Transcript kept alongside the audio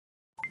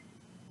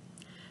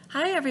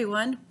Hi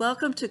everyone,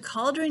 welcome to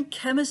Cauldron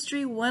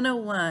Chemistry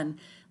 101.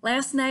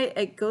 Last night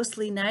at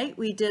Ghostly Night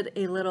we did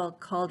a little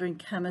cauldron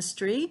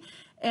chemistry,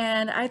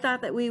 and I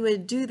thought that we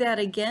would do that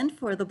again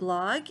for the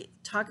blog,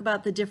 talk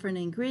about the different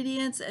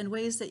ingredients and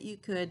ways that you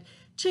could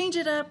change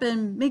it up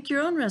and make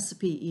your own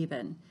recipe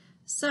even.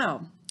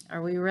 So,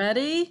 are we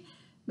ready?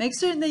 Make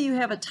certain that you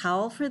have a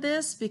towel for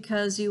this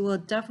because you will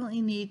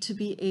definitely need to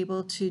be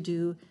able to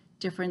do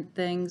different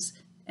things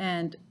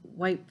and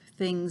wipe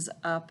things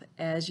up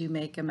as you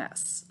make a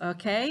mess.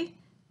 Okay,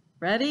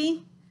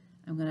 ready?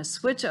 I'm going to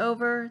switch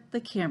over the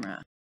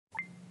camera.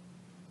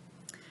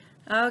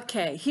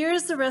 Okay,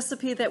 here's the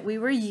recipe that we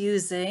were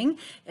using.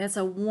 It's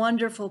a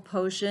wonderful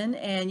potion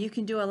and you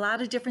can do a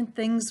lot of different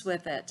things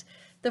with it.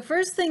 The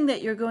first thing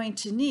that you're going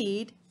to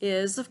need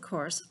is, of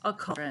course, a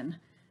cauldron.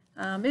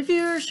 If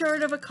you're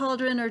short of a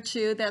cauldron or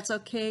two, that's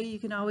okay. You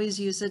can always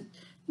use it,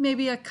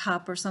 maybe a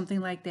cup or something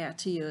like that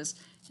to use.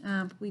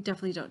 We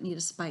definitely don't need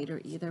a spider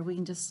either. We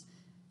can just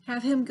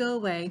have him go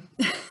away.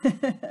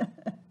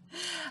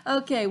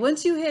 Okay,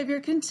 once you have your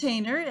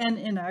container, and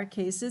in our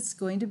case it's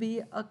going to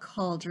be a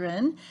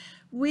cauldron,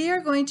 we are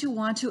going to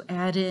want to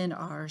add in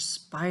our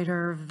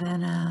spider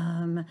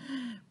venom,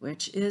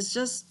 which is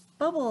just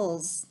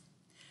bubbles.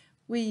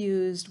 We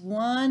used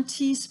 1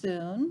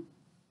 teaspoon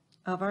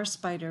of our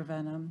spider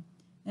venom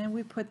and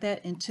we put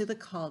that into the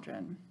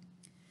cauldron.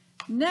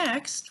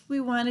 Next, we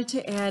wanted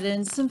to add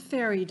in some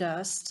fairy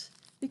dust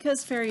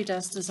because fairy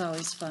dust is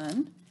always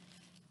fun.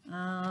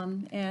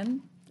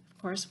 And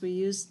of course we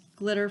used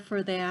glitter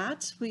for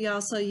that. We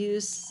also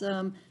used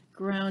some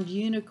ground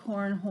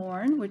unicorn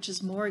horn, which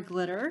is more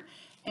glitter.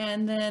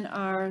 And then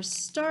our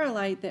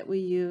starlight that we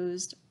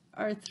used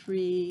are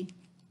 3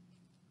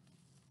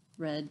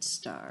 red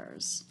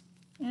stars.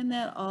 And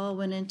that all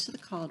went into the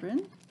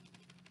cauldron.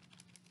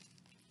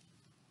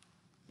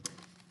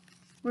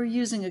 We're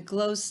using a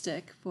glow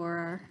stick for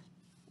our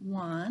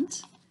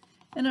wand,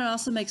 and it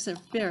also makes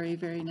a very,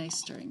 very nice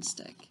stirring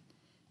stick.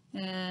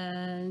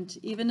 And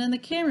even in the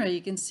camera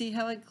you can see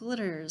how it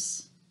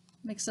glitters.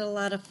 Makes it a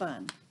lot of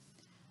fun.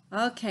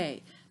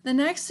 Okay, the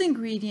next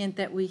ingredient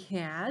that we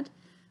had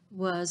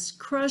was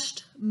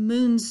crushed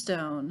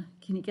moonstone.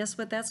 Can you guess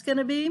what that's going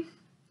to be?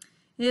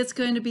 It's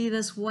going to be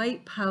this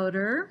white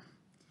powder,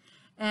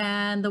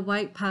 and the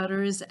white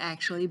powder is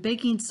actually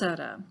baking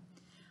soda.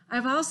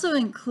 I've also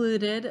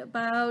included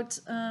about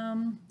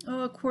a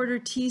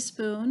 1/4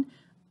 teaspoon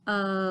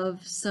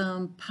of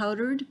some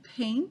powdered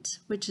paint,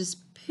 which is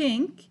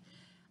pink,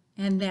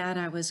 and that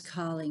I was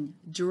calling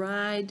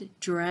dried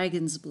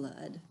dragon's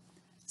blood.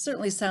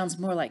 Certainly sounds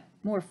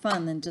more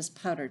fun than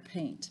just powdered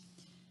paint.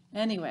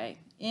 Anyway,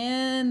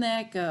 in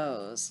that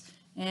goes.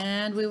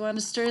 And we want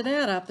to stir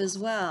that up as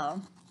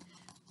well.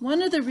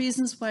 One of the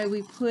reasons why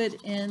we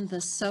put in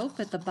the soap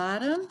at the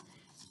bottom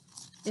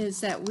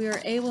is that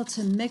we're able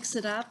to mix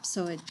it up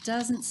so it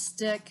doesn't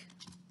stick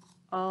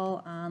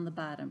all on the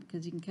bottom,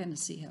 because you can kind of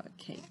see how it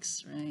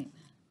cakes, right?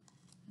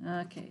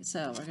 Okay,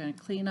 so we're going to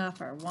clean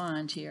off our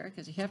wand here,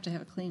 because you have to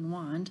have a clean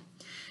wand,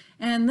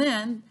 and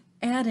then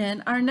add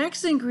in our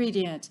next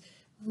ingredient,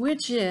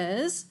 which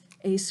is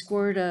a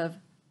squirt of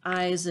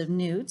eyes of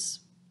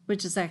newts,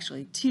 which is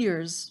actually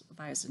tears of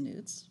eyes of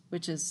newts,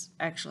 which is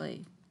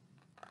actually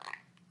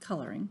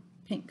coloring,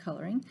 paint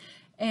coloring,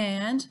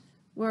 and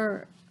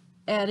we're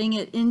adding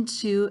it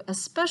into a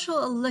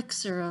special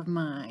elixir of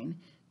mine.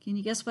 Can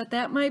you guess what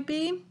that might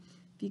be?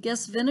 If you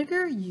guess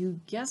vinegar,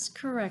 you guessed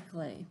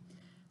correctly.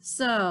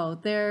 So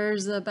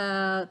there's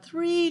about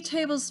 3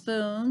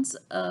 tablespoons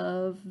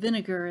of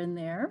vinegar in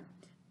there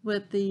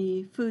with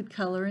the food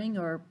coloring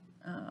or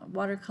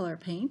watercolor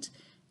paint,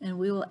 and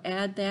we will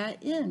add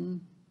that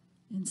in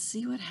and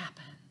see what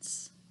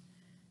happens.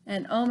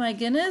 And oh my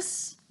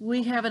goodness,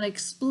 we have an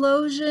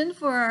explosion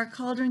for our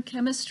cauldron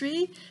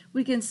chemistry.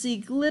 We can see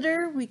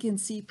glitter, we can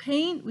see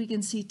paint, we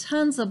can see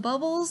tons of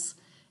bubbles,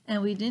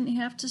 and we didn't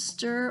have to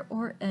stir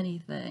or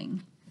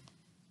anything.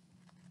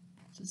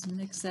 Just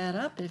mix that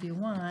up if you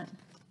want,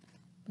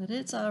 but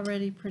it's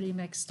already pretty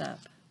mixed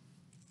up.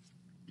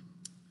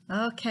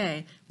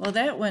 Okay, well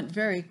that went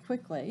very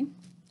quickly.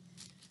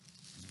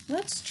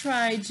 Let's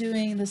try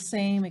doing the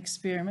same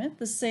experiment,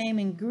 the same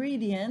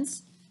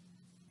ingredients,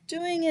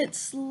 doing it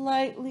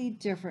slightly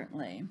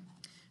differently.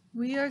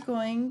 We are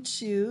going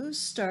to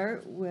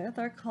start with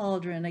our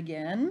cauldron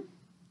again.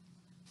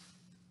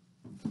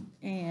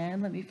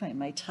 And let me find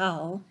my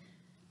towel.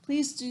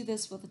 Please do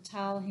this with a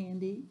towel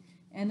handy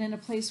and in a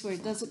place where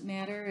it doesn't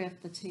matter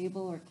if the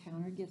table or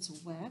counter gets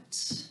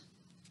wet.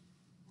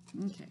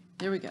 Okay,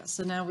 there we go.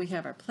 So now we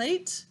have our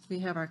plate, we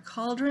have our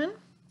cauldron,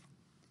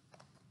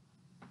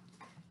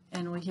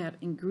 and we have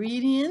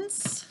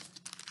ingredients.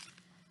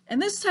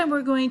 And this time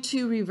we're going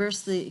to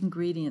reverse the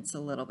ingredients a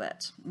little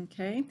bit,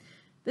 okay?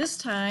 This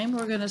time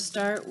we're going to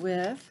start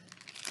with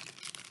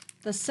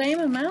the same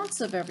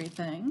amounts of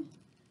everything,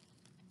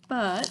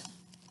 but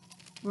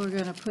we're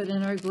going to put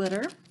in our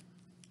glitter.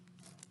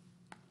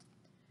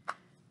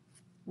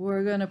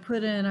 We're going to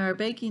put in our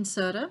baking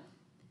soda.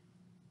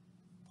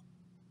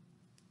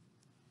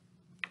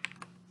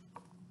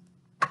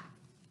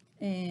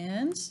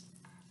 And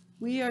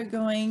we are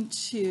going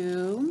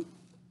to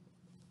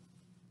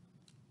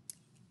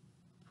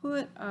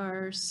put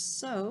our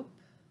soap,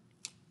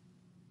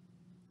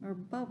 our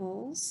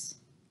bubbles,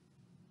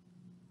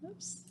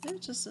 oops, there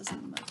just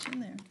isn't much in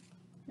there.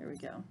 Here we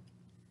go.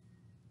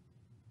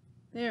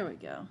 There we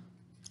go.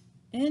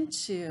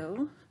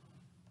 Into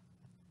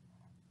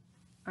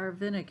our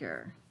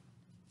vinegar.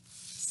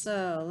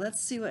 So let's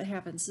see what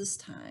happens this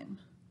time.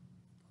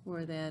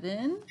 Pour that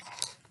in,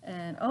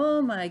 and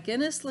oh my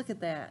goodness, look at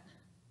that.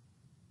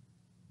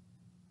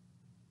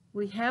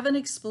 We have an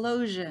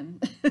explosion.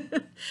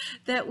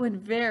 That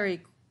went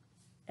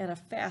at a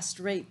fast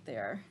rate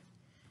there.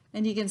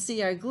 And you can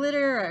see our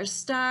glitter, our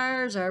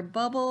stars, our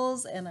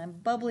bubbles, and I'm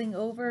bubbling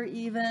over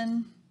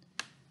even.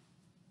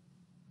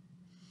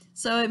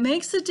 So it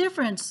makes a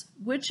difference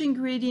which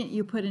ingredient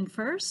you put in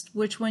first,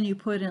 which one you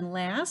put in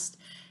last.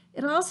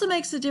 It also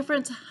makes a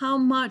difference how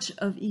much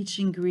of each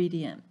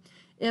ingredient.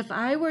 If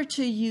I were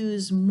to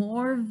use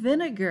more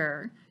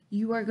vinegar,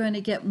 you are going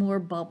to get more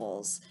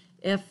bubbles.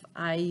 If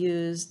I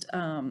used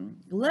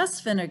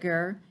less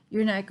vinegar,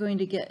 you're not going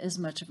to get as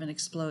much of an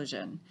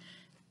explosion.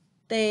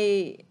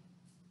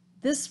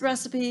 This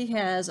recipe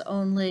has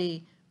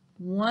only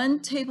 1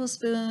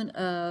 tablespoon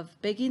of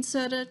baking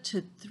soda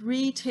to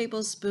 3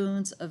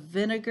 tablespoons of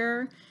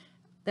vinegar.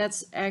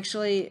 That's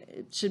actually,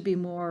 it should be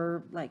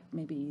more like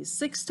maybe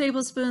 6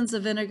 tablespoons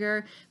of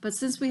vinegar, but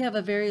since we have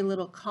a very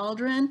little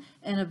cauldron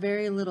and a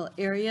very little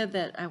area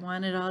that I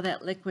wanted all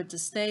that liquid to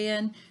stay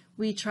in,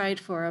 we tried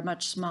for a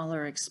much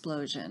smaller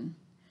explosion.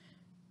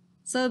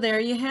 So there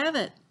you have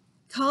it,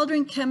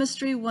 Cauldron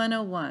Chemistry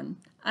 101.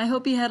 I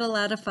hope you had a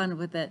lot of fun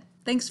with it.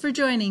 Thanks for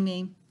joining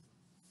me.